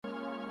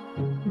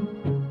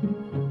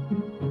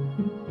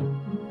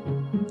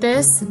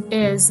This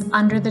is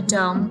Under the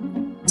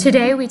Dome.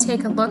 Today we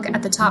take a look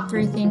at the top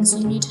 3 things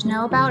you need to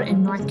know about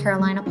in North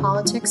Carolina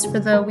politics for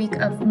the week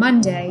of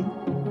Monday,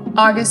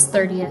 August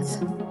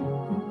 30th.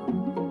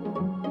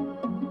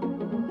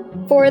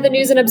 For the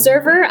News and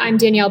Observer, I'm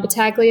Danielle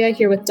Battaglia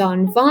here with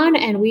Don Vaughn,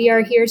 and we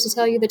are here to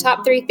tell you the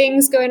top 3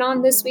 things going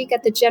on this week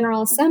at the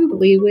General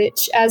Assembly,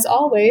 which, as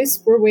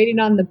always, we're waiting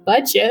on the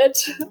budget.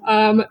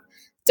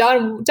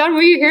 Don, what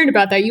are you hearing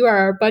about that? You are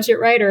our budget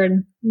writer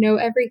and know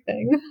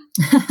everything.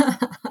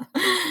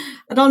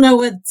 I don't know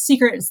what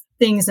secret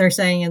things they're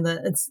saying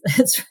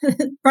it's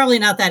probably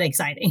not that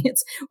exciting.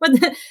 It's what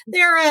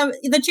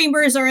the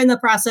chambers are in the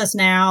process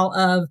now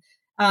of.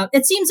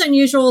 It seems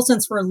unusual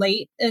since we're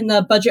late in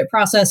the budget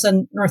process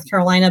in North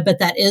Carolina, but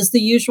that is the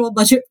usual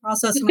budget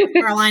process in North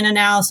Carolina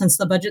now since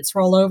the budgets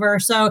roll over.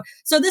 So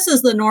this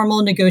is the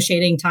normal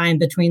negotiating time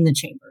between the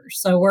chambers.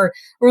 So we're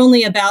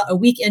only about a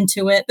week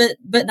into it,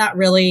 but not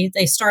really.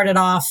 They started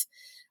off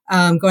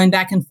going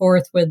back and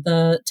forth with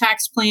the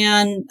tax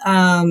plan.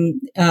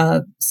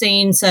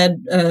 Sain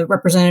said,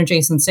 Representative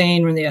Jason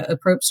Sain, when the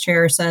appropriates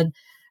chair said,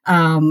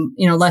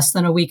 less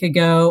than a week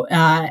ago,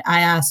 I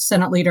asked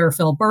Senate Leader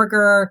Phil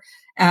Berger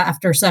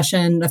after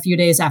session a few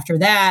days after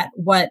that,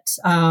 what,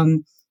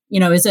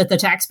 is it the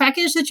tax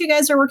package that you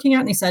guys are working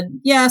out? And he said,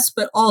 yes,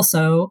 but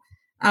also,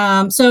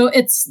 so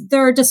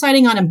they're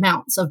deciding on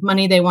amounts of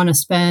money they want to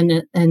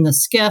spend in the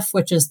SCIF,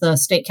 which is the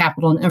State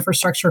Capital and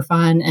Infrastructure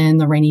Fund, and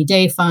the Rainy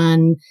Day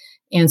Fund.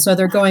 And so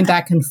they're going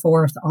back and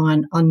forth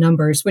on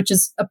numbers, which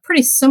is a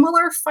pretty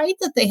similar fight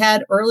that they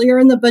had earlier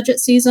in the budget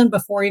season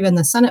before even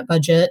the Senate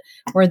budget,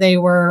 where they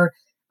were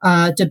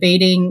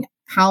debating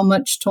how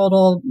much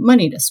total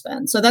money to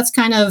spend. So that's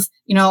kind of,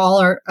 all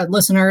our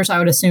listeners, I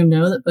would assume,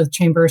 know that both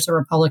chambers are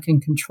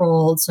Republican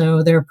controlled.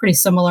 So they're pretty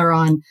similar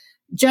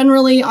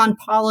generally on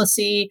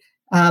policy,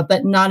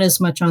 but not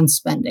as much on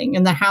spending.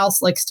 And the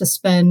House likes to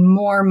spend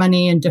more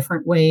money in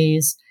different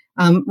ways.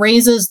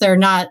 Raises, they're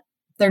not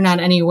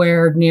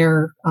anywhere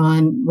near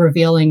on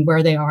revealing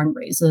where they are in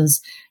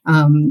raises.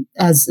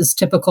 As is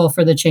typical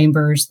for the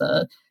chambers,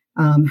 the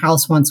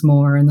House wants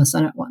more and the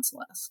Senate wants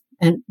less.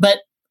 But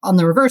on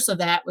the reverse of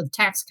that, with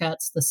tax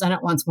cuts, the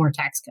Senate wants more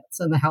tax cuts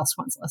and the House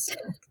wants less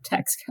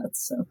tax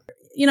cuts. So,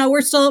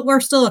 we're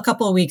still a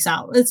couple of weeks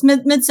out. It's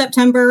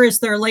mid-September is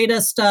their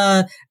latest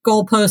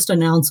goalpost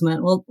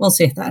announcement. We'll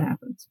see if that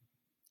happens.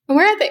 And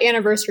we're at the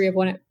anniversary of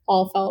when it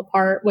all fell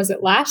apart. Was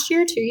it last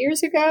year, 2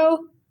 years ago?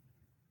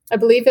 I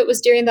believe it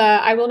was during the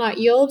I Will Not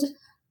Yield.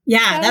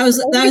 Yeah, that was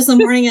the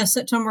morning of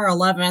September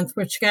 11th,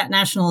 which got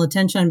national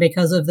attention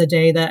because of the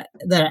day that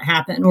it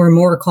happened, or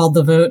more called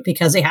the vote,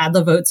 because they had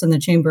the votes in the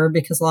chamber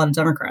because a lot of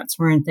Democrats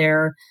weren't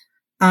there.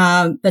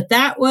 But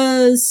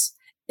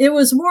it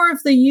was more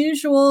of the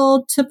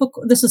usual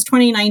typical, this is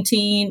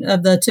 2019,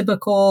 of the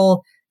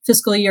typical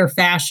fiscal year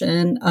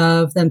fashion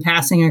of them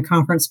passing a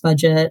conference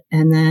budget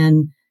and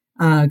then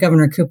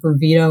Governor Cooper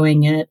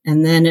vetoing it.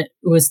 And then it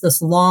was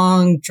this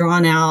long,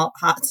 drawn out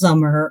hot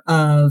summer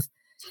of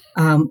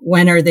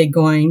when are they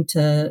going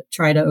to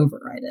try to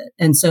override it?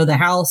 And so the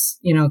House,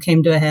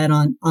 came to a head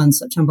on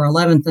September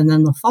 11th. And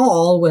then the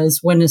fall was,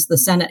 when is the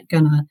Senate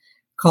going to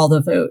call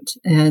the vote?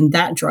 And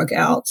that drug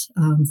out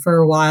for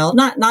a while,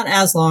 not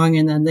as long.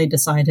 And then they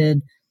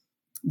decided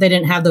they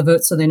didn't have the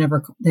vote, so they never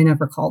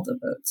called the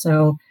vote.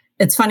 So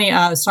it's funny.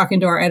 I was talking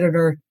to our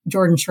editor,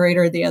 Jordan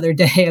Schrader, the other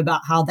day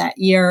about how that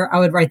year I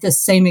would write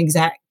this same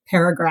exact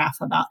paragraph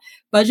about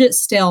budget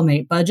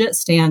stalemate, budget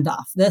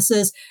standoff.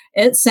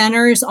 It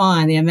centers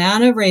on the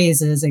amount of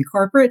raises and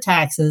corporate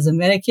taxes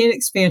and Medicaid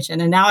expansion.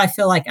 And now I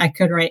feel like I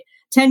could write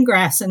 10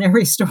 graphs in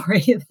every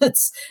story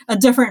that's a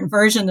different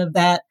version of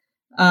that,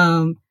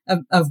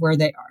 of where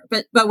they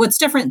are. But what's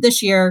different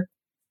this year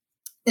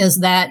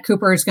is that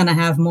Cooper is going to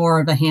have more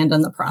of a hand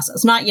in the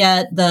process. Not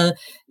yet. Berger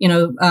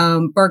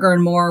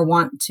and Moore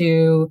want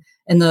to,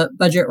 and the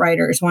budget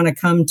writers want to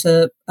come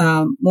to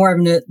more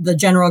of the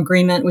general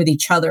agreement with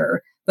each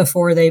other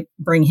before they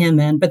bring him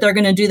in. But they're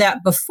going to do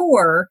that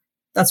before.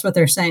 That's what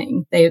they're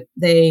saying.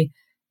 They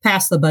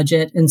pass the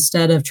budget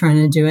instead of trying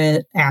to do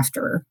it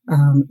after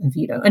a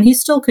veto. And he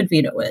still could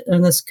veto it,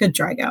 and this could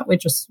drag out. We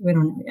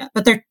don't know yet.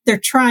 But they're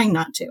trying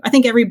not to. I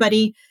think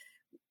everybody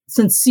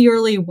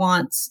sincerely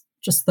wants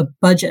just the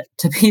budget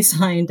to be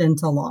signed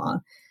into law.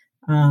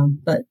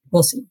 But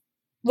we'll see.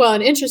 Well,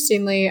 and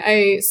interestingly,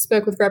 I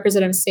spoke with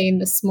Representative Sain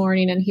this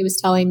morning, and he was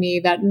telling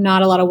me that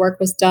not a lot of work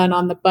was done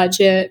on the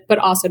budget, but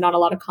also not a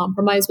lot of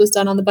compromise was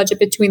done on the budget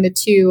between the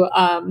two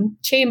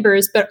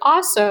chambers. But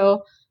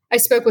also, I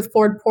spoke with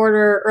Ford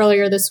Porter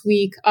earlier this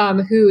week,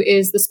 who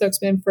is the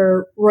spokesman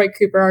for Roy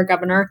Cooper, our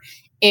governor.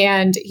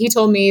 And he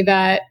told me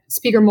that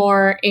Speaker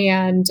Moore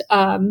and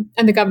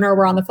the governor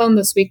were on the phone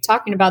this week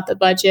talking about the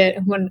budget.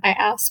 And when I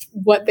asked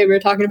what they were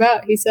talking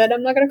about, he said,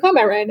 "I'm not going to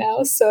comment right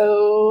now."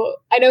 So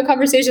I know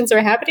conversations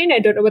are happening. I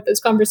don't know what those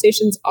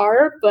conversations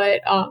are,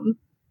 but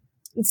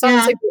it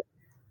sounds like we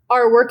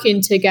are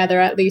working together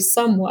at least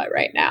somewhat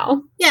right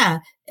now.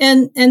 Yeah.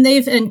 And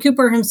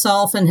Cooper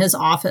himself and his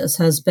office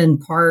has been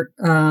part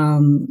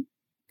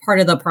part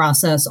of the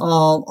process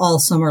all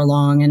summer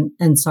long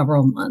and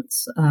several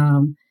months.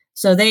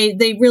 So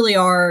they really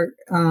are,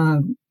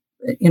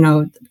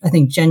 I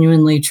think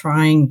genuinely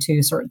trying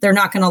to they're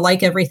not going to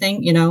like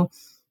everything,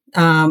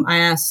 I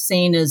asked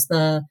Sane, is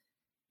the,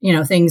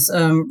 things,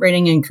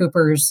 Rating and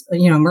Cooper's,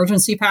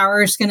 emergency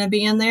power is going to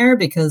be in there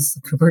because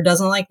Cooper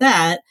doesn't like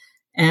that.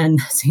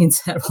 And Sane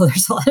said, well,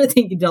 there's a lot of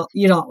things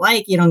you don't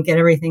like. You don't get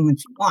everything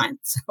that you want.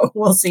 So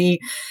we'll see.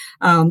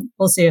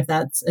 We'll see if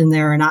that's in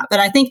there or not.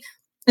 But I think,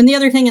 and the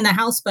other thing in the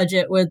House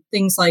budget with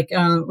things like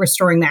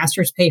restoring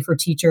master's pay for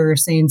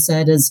teachers, Sane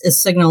said, is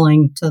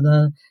signaling to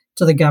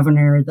the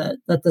governor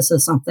that this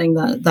is something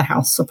that the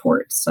House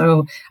supports.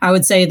 So I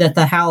would say that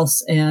the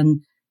House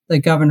and the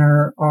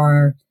governor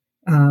are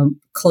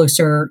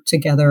closer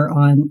together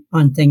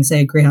on things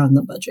they agree on in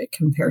the budget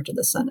compared to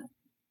the Senate.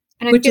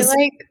 And I feel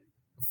like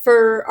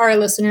for our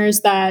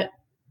listeners that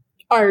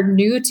are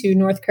new to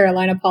North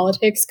Carolina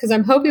politics, because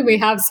I'm hoping we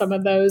have some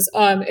of those,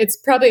 it's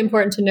probably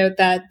important to note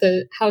that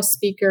the House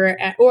Speaker,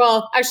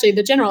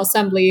 the General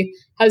Assembly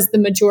has the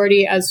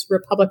majority as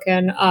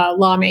Republican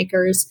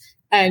lawmakers,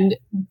 and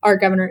our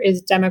governor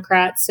is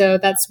Democrat. So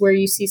that's where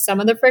you see some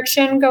of the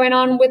friction going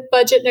on with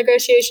budget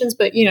negotiations.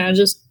 But,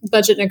 just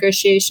budget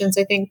negotiations,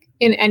 I think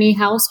in any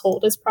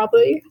household is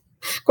probably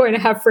going to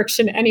have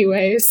friction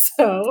anyway.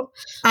 So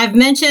I've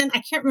mentioned,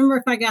 I can't remember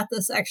if I got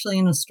this actually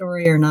in a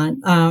story or not.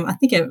 I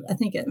think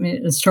it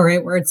made a story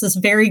where it's this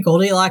very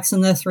Goldilocks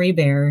and the Three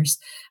Bears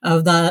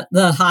of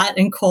the hot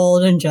and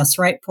cold and just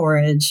right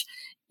porridge,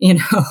 and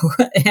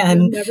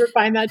you'll never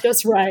find that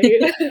just right.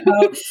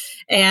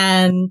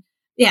 And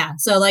yeah,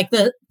 so like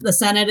the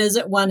Senate is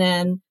at one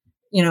end,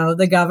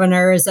 the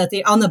governor is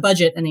on the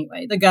budget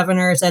anyway, the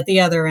governor is at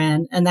the other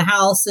end, and the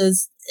House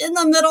is in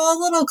the middle,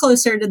 a little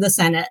closer to the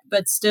Senate,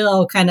 but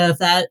still kind of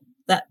that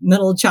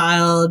middle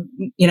child,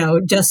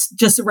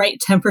 just right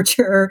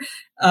temperature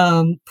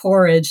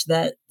porridge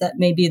that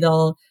maybe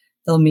they'll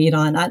meet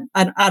on.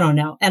 I don't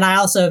know. And I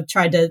also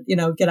tried to,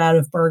 get out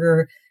of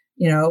Berger,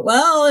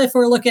 well, if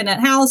we're looking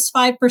at House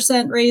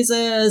 5%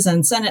 raises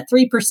and Senate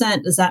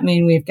 3%, does that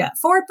mean we've got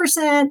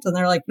 4%? And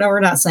they're like, no,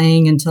 we're not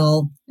saying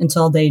until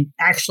they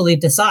actually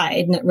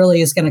decide. And it really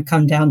is going to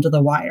come down to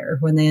the wire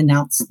when they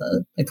announce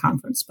the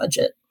conference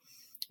budget,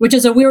 which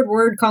is a weird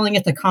word, calling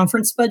it the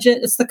conference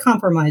budget. It's the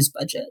compromise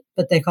budget,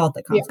 but they call it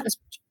the conference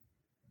budget.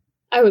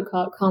 I would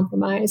call it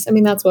compromise. I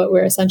mean, that's what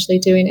we're essentially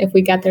doing if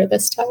we get there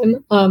this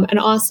time. And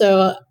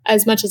also,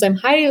 as much as I'm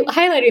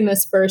highlighting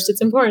this first, it's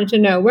important to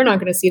know we're not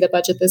going to see the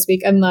budget this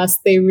week unless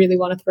they really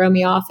want to throw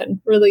me off and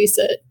release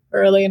it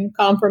early and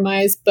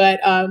compromise.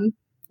 But, I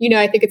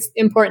think it's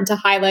important to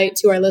highlight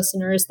to our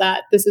listeners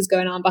that this is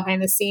going on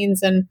behind the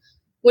scenes. And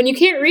when you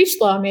can't reach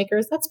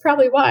lawmakers, that's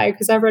probably why,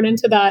 because I've run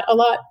into that a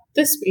lot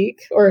this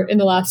week or in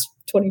the last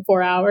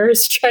 24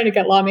 hours, trying to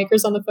get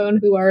lawmakers on the phone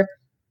who are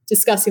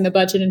discussing the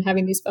budget and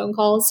having these phone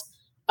calls.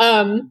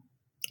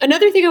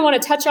 Another thing I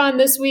want to touch on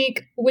this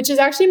week, which is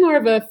actually more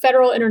of a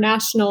federal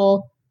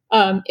international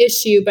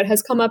issue, but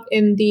has come up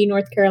in the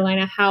North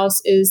Carolina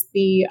House, is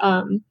the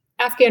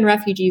Afghan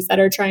refugees that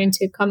are trying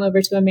to come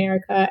over to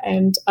America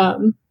and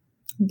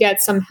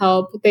get some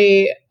help.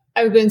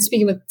 I've been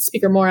speaking with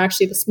Speaker Moore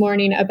actually this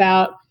morning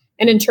about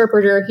an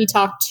interpreter he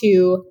talked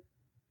to.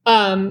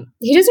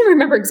 He doesn't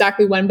remember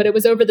exactly when, but it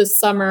was over the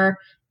summer,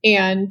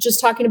 and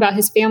just talking about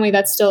his family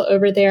that's still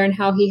over there and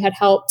how he had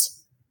helped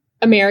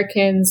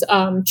Americans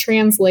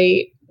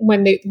translate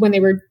when they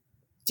were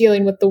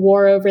dealing with the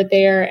war over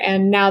there.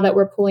 And now that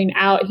we're pulling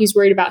out, he's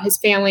worried about his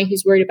family.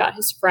 He's worried about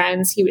his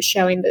friends. He was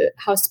showing the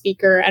House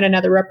Speaker and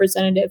another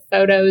representative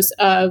photos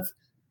of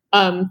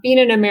being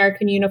in an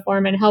American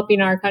uniform and helping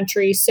our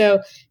country.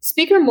 So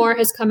Speaker Moore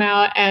has come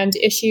out and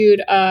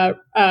issued not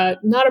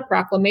a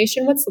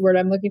proclamation. What's the word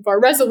I'm looking for? A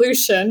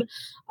resolution,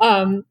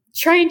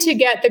 trying to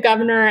get the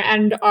governor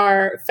and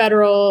our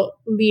federal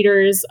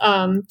leaders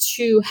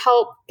to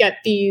help get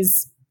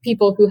these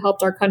people who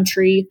helped our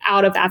country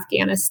out of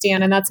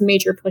Afghanistan. And that's a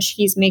major push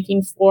he's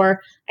making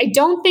for. I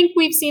don't think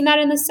we've seen that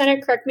in the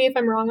Senate. Correct me if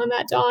I'm wrong on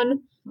that,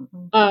 Dawn.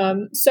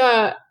 Mm-hmm.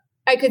 So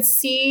I could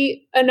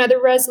see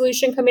another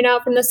resolution coming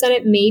out from the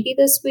Senate maybe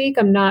this week.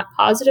 I'm not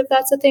positive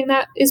that's a thing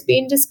that is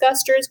being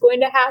discussed or is going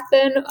to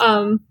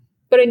happen.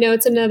 But I know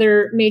it's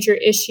another major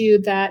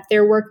issue that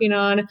they're working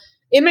on.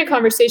 In my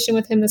conversation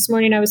with him this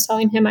morning, I was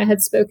telling him I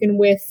had spoken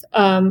with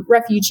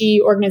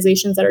refugee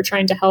organizations that are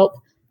trying to help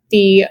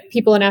the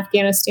people in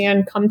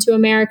Afghanistan come to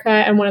America.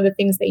 And one of the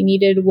things they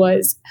needed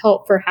was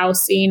help for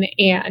housing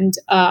and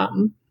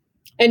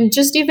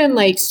just even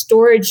like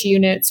storage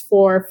units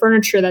for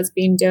furniture that's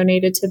being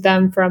donated to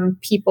them from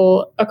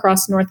people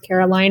across North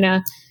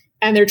Carolina.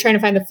 And they're trying to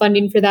find the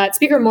funding for that.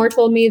 Speaker Moore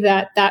told me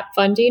that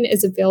funding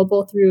is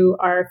available through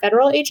our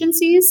federal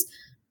agencies.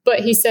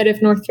 But he said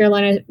if North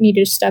Carolina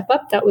needed to step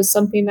up, that was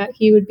something that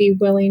he would be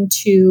willing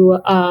to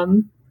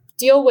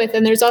deal with.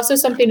 And there's also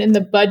something in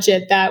the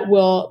budget that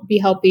will be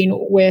helping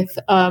with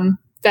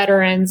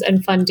veterans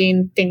and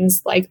funding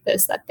things like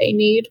this that they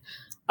need.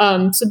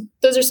 So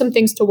those are some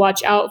things to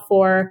watch out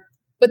for.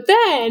 But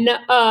then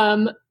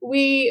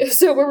we're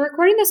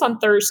recording this on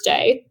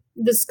Thursday.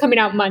 this is coming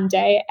out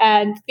Monday,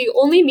 and the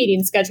only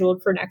meeting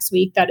scheduled for next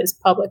week that is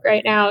public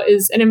right now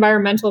is an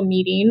environmental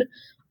meeting.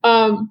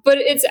 But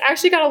it's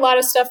actually got a lot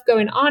of stuff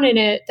going on in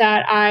it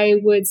that I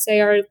would say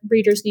our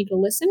readers need to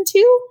listen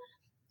to.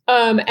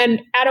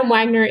 And Adam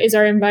Wagner is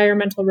our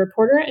environmental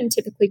reporter and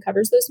typically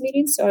covers those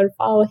meetings. So I would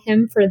follow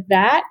him for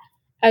that,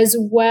 as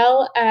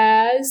well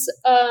as,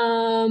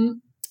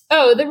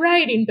 the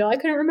rioting bill. I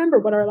couldn't remember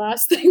what our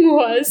last thing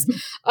was.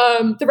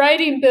 The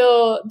rioting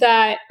bill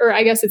or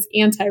I guess it's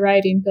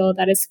anti-rioting bill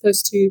that is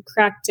supposed to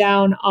crack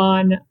down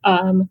on,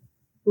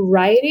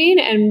 rioting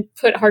and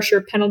put harsher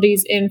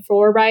penalties in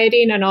for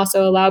rioting, and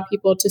also allow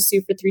people to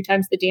sue for 3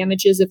 times the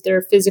damages if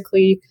they're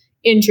physically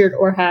injured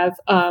or have,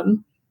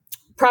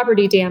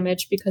 property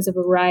damage because of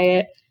a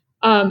riot.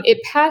 It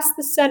passed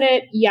the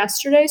Senate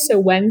yesterday, so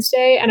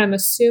Wednesday, and I'm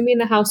assuming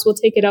the House will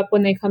take it up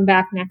when they come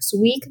back next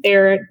week.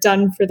 They're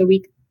done for the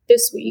week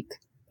this week.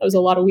 That was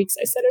a lot of weeks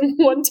I said in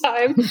one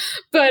time.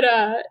 But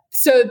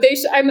so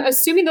I'm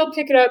assuming they'll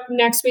pick it up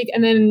next week,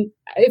 and then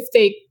if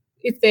they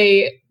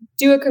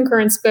do a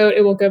concurrence vote,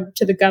 it will go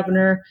to the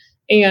governor.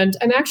 And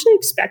I'm actually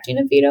expecting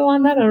a veto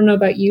on that. I don't know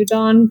about you,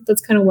 Dawn.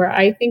 That's kind of where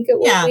I think it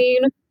will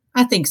lean.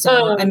 I think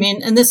so. I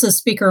mean, and this is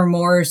Speaker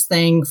Moore's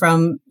thing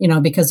from,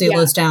 because he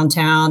lives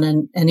downtown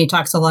and he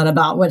talks a lot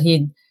about what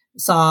he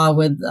saw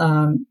with,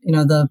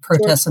 the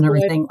protests and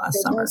everything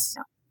last summer.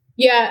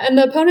 Yeah. And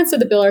the opponents of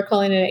the bill are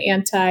calling it an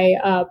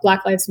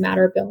anti-Black Lives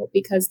Matter bill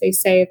because they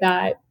say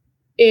that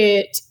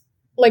it,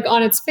 like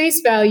on its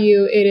face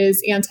value, it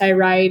is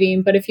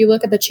anti-rioting. But if you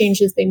look at the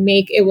changes they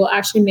make, it will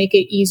actually make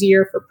it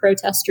easier for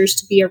protesters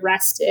to be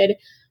arrested.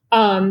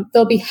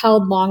 They'll be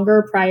held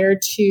longer prior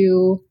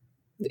to,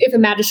 if a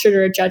magistrate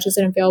or a judge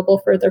isn't available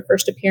for their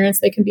first appearance,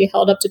 they can be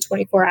held up to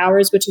 24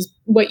 hours, which is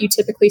what you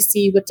typically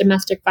see with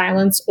domestic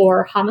violence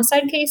or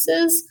homicide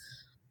cases.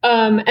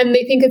 And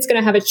they think it's going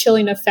to have a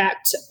chilling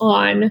effect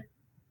on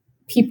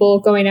people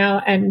going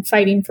out and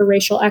fighting for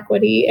racial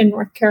equity in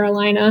North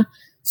Carolina.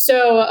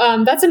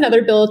 So that's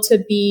another bill to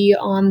be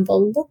on the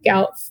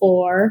lookout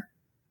for.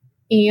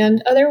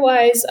 And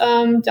otherwise,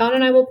 Dawn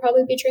and I will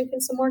probably be drinking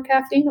some more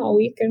caffeine all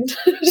week and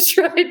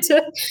try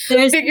to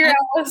figure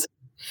out.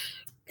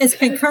 It's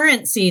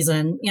concurrent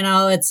season.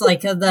 It's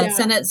like the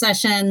Senate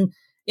session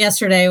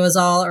yesterday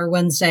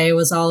Wednesday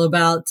was all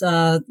about,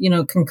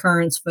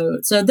 concurrence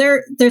vote. So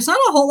there's not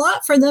a whole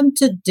lot for them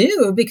to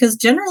do because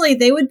generally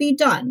they would be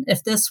done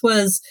if this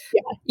was,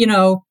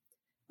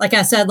 like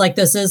I said, like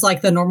this is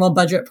like the normal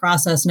budget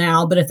process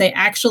now. But if they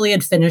actually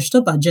had finished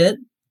a budget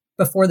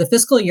before the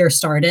fiscal year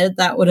started,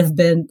 that would have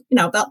been,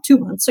 about 2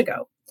 months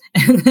ago.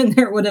 And then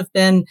there would have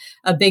been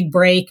a big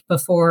break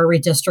before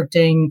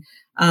redistricting,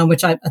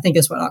 which I think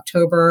is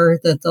October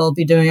that they'll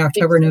be doing,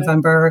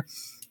 November.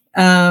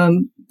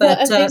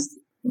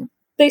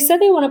 They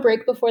said they want to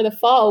break before the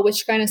fall,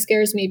 which kind of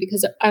scares me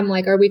because I'm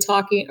like, are we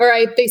talking,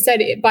 they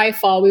said by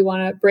fall we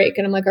want to break.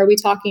 And I'm like, are we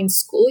talking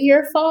school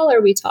year fall?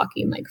 Are we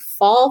talking like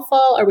fall?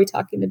 Are we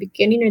talking the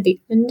beginning or the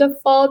end of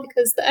fall?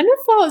 Because the end of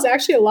fall is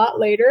actually a lot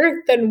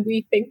later than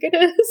we think it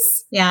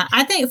is. Yeah,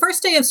 I think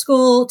first day of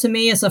school to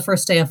me is the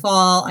first day of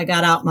fall. I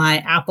got out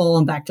my Apple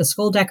and back to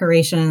school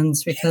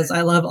decorations because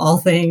I love all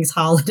things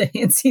holiday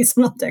and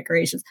seasonal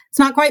decorations. It's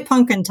not quite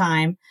pumpkin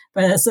time,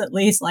 but it's at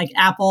least like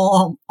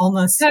Apple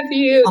almost. Have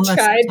you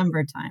tried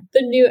September time?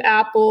 The new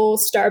Apple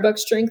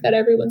Starbucks drink that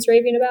everyone's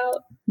raving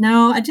about?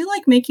 No, I do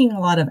like making a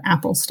lot of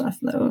Apple stuff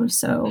though.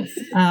 So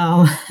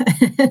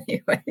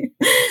anyway,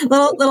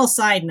 little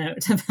side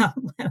note about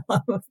my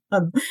love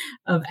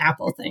of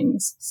Apple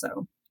things.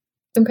 So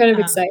I'm kind of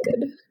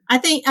excited.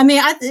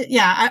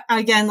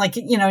 Again, like,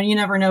 you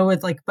never know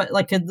with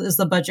is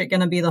the budget going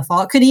to be the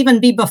fall? It could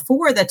even be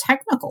before the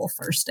technical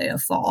first day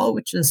of fall,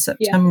 which is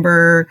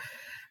September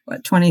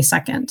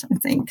 22nd, I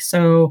think.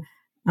 So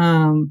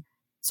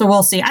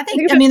we'll see. I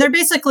think they're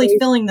basically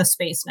filling the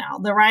space now.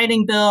 The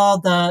rioting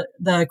bill,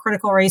 the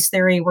critical race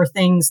theory were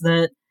things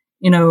that,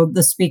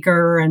 the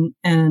speaker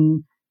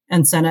and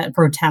Senate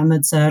pro tem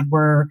had said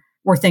were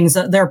things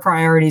that their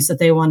priorities that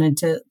they wanted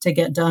to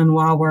get done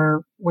while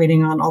we're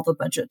waiting on all the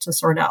budget to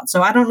sort out.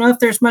 So I don't know if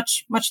there's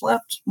much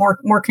left,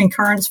 more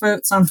concurrence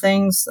votes on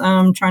things,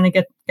 trying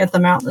to get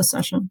them out this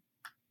session.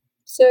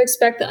 So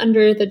expect the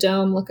Under the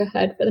Dome look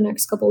ahead for the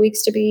next couple of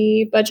weeks to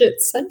be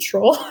budget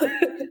central,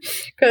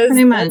 because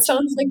that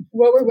sounds like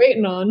what we're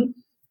waiting on.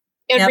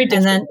 And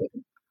then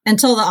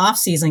until the off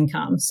season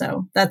comes.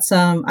 So that's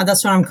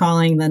what I'm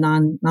calling the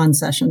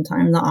non-session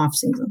time, the off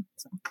season.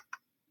 So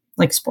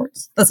like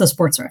sports. That's a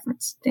sports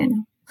reference,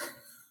 Daniel.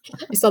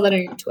 I saw that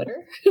on your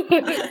Twitter.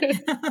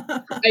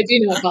 I do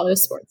not follow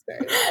sports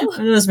very well.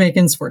 I'm just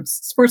making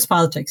sports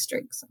politics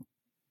straight. So.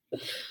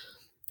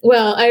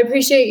 Well, I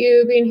appreciate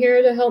you being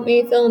here to help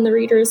me fill in the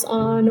readers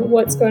on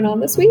what's going on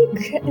this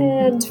week.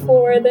 And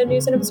for the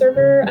News and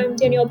Observer, I'm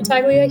Danielle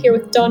Battaglia here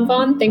with Dawn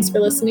Vaughn. Thanks for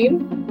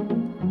listening.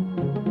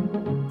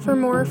 For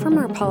more from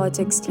our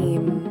politics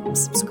team,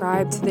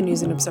 subscribe to the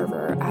News and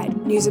Observer at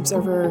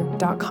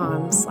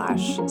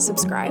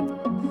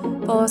newsobserver.com/subscribe.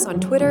 Follow us on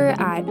Twitter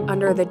at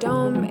Under the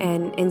Dome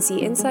and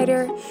NC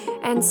Insider,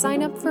 and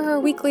sign up for our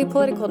weekly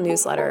political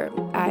newsletter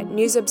at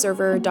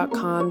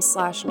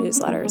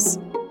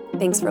newsobserver.com/newsletters.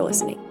 Thanks for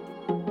listening.